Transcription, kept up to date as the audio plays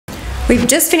We've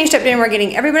just finished up dinner. We're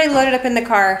getting everybody loaded up in the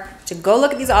car to go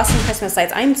look at these awesome Christmas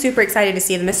lights. I'm super excited to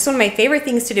see them. This is one of my favorite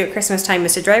things to do at Christmas time,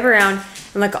 is to drive around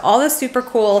and look at all the super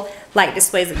cool light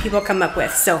displays that people come up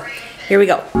with. So here we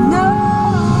go. No!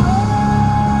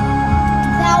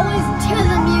 That was to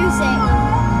the music.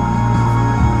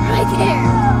 Right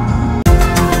there.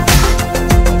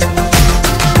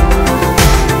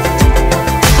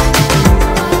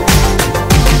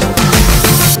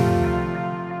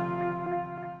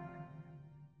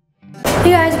 Hey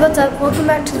guys, what's up? Welcome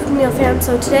back to the McNeel fam.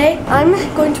 So today I'm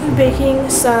going to be baking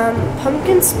some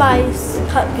pumpkin spice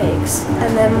cupcakes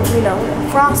and then, you know,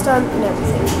 frost them and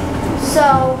everything. So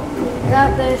I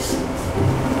got this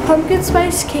pumpkin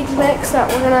spice cake mix that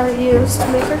we're going to use to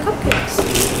make our cupcakes.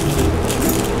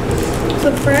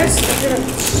 So first we're going to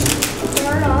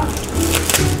start off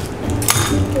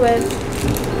with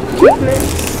cake mix.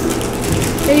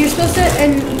 And you're supposed to,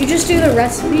 and you just do the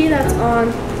recipe that's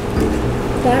on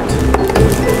that.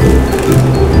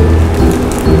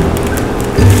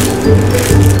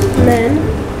 And then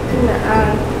I'm gonna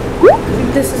add,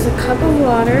 this is a cup of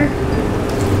water.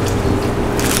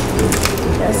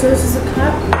 Yeah, so this is a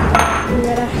cup. I'm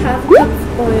gonna half a cup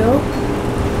of oil.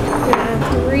 I'm gonna add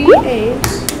 3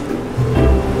 eggs.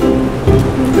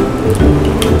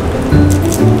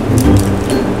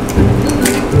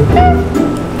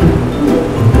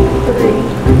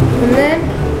 And then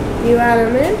you add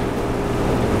them in.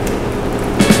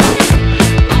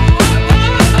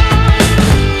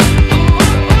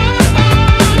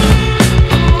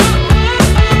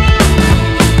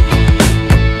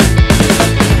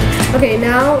 Okay,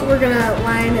 now we're gonna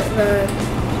line the,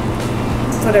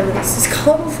 whatever this is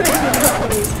called. I forgot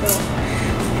what it's called.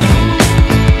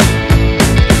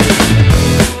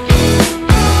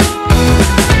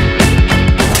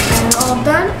 And all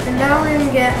done. And now we're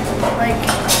gonna get like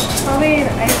probably an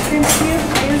ice cream cube.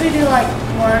 I usually do like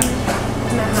 1.5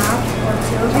 or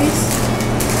 2 of these.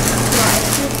 Little ice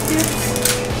cream cubes.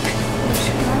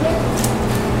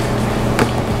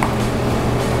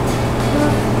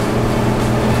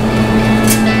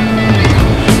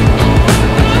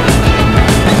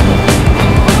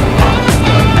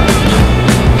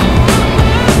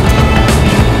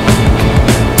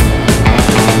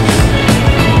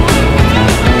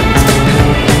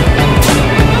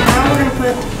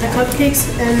 Cupcakes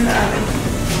in the oven.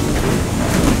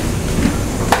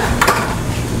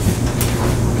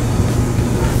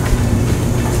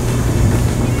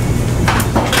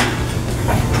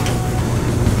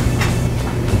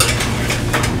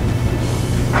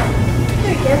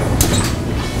 There you go.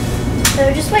 So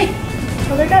just wait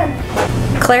until they're done.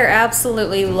 Claire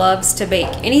absolutely loves to bake.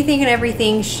 Anything and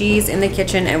everything, she's in the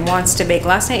kitchen and wants to bake.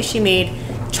 Last night she made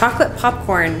chocolate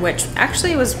popcorn, which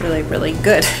actually was really, really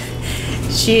good.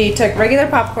 She took regular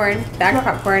popcorn, bag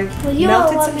popcorn,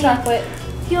 melted some chocolate.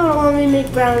 You don't want me to make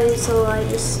brownies, so I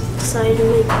just decided to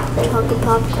make chocolate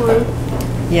popcorn.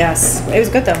 Yes, it was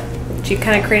good though. She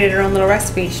kind of created her own little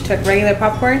recipe. She took regular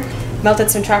popcorn,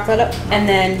 melted some chocolate up, and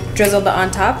then drizzled it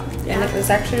on top, and it was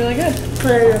actually really good.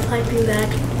 Put it in a piping bag.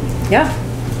 Yeah.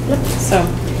 Yep. So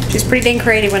she's pretty dang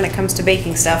creative when it comes to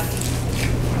baking stuff.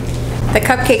 The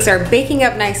cupcakes are baking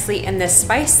up nicely, and this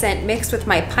spice scent mixed with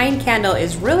my pine candle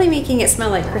is really making it smell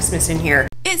like Christmas in here.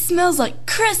 It smells like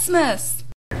Christmas!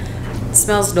 It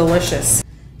smells delicious.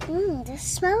 This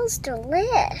smells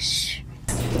delish.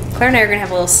 Claire and I are gonna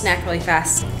have a little snack really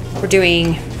fast. We're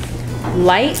doing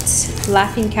light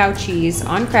Laughing Cow cheese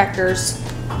on crackers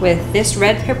with this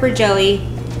red pepper jelly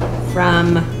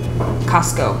from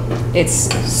Costco.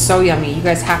 It's so yummy. You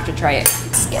guys have to try it.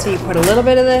 So you put a little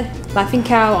bit of the Laughing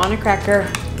Cow on a cracker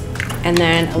and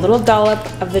then a little dollop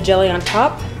of the jelly on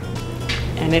top,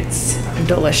 and it's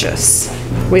delicious.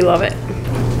 We love it.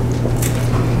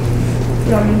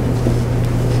 Yummy.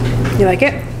 You like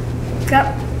it?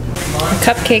 Yep.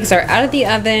 Cupcakes are out of the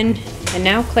oven, and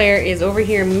now Claire is over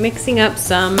here mixing up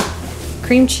some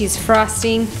cream cheese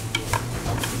frosting.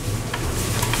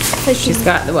 She's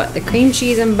got the cream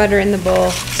cheese and butter in the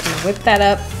bowl. She's gonna whip that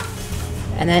up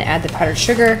and then add the powdered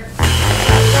sugar.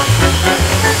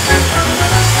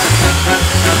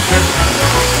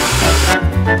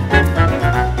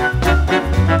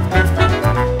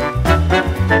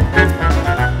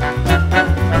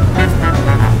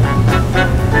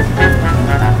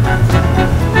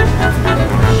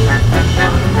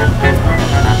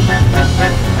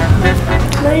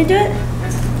 Now you do it?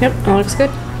 Yep, that looks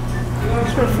good.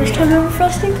 It's my first time ever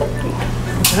frosting cupcake.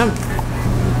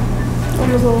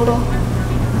 Almost a little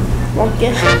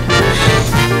wonky.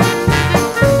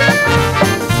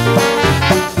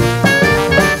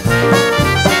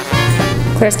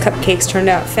 Claire's cupcakes turned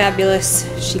out fabulous.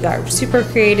 She got super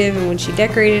creative, and when she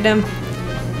decorated them,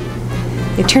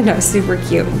 they turned out super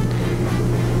cute.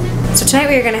 So tonight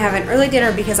we are going to have an early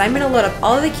dinner because I'm going to load up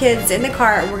all of the kids in the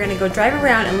car and we're going to go drive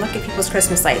around and look at people's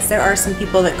Christmas lights. There are some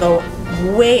people that go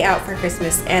way out for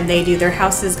Christmas and they do their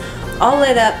houses all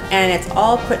lit up and it's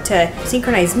all put to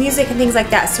synchronized music and things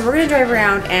like that. So we're going to drive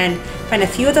around and find a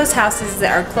few of those houses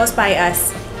that are close by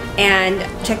us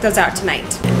and check those out tonight.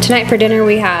 Tonight for dinner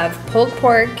we have pulled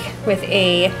pork with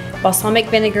a balsamic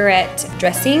vinaigrette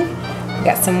dressing. We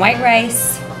got some white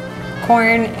rice,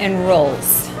 corn, and rolls.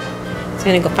 So I'm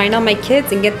gonna go find all my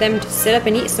kids and get them to sit up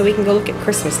and eat so we can go look at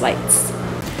Christmas lights.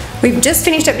 We've just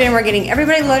finished up dinner. We're getting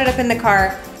everybody loaded up in the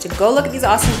car to go look at these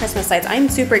awesome Christmas lights. I'm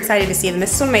super excited to see them.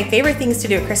 This is one of my favorite things to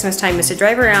do at Christmas time is to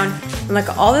drive around and look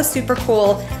at all the super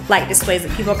cool light displays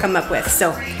that people come up with.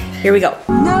 So here we go.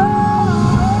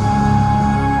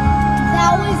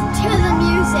 That was to the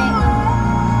music.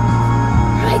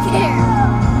 Right there.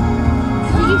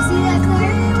 Did you see that,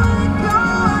 Claire?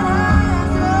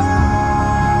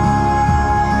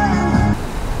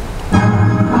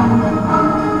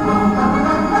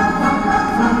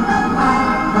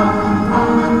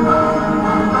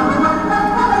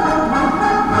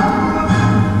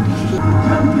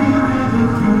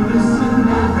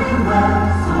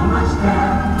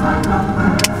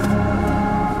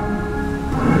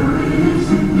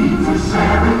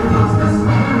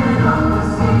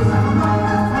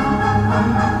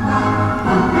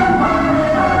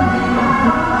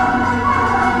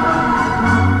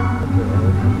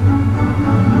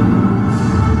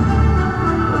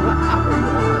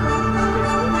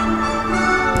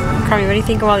 Carmi, what do you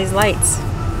think of all these lights?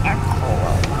 They're cool.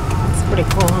 It's pretty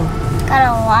cool, huh? Got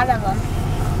a lot of them.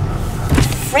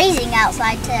 It's freezing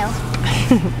outside too.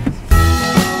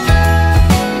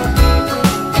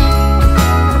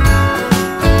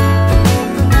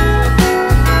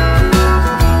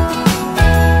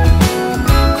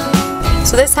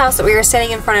 So this house that we are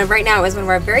standing in front of right now is one of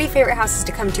our very favorite houses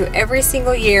to come to every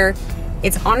single year.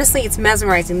 It's honestly, it's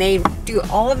mesmerizing. They do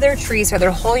all of their trees for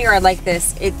their whole yard like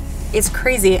this. It's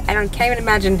crazy. Can't even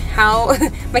imagine how,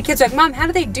 my kids are like, Mom, how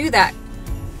do they do that?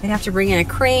 They'd have to bring in a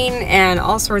crane and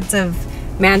all sorts of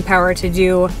manpower to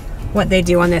do what they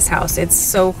do on this house. It's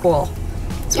so cool.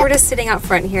 So we're just sitting out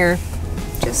front here,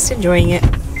 just enjoying it.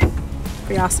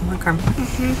 Pretty awesome, huh, Carm?